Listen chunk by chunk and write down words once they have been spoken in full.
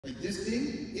Like this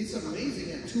thing, it's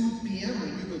amazing at 2 p.m. when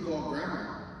you could call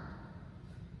grandma.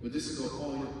 But this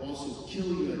will also kill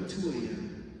you at 2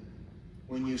 a.m.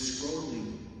 when you're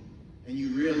scrolling and you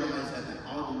realize that the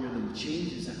algorithm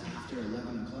changes after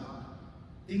 11 o'clock.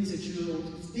 Things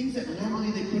that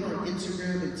normally they put on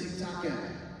Instagram and TikTok at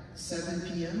 7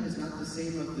 p.m. is not the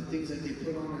same as the things that they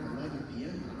put on at 11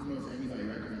 p.m. I don't know if anybody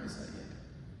recognized that yet.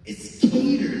 It's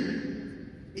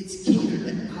catered. It's catered.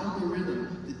 The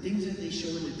algorithm, the things that they show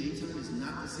in the daytime is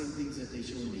not the same things that they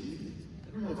show in the evening.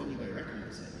 I don't know if anybody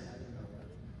recognized that yet.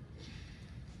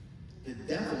 The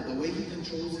devil, the way he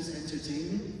controls his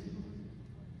entertainment,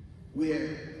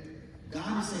 where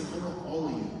God is saying, I want all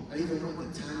of you. I even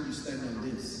want the time you spend on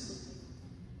this.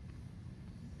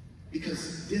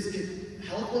 Because this can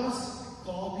help us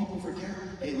call people for camp.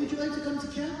 Hey, would you like to come to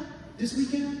camp this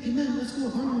weekend? Amen, let's go,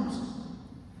 vamos.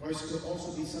 Or it could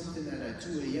also be something that at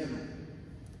 2 a.m.,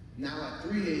 now at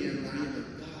 3 a.m., now you're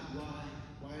like, God,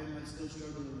 why am I still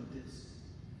struggling with this?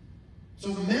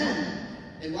 So men,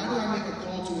 and why do I make a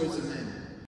call towards the men?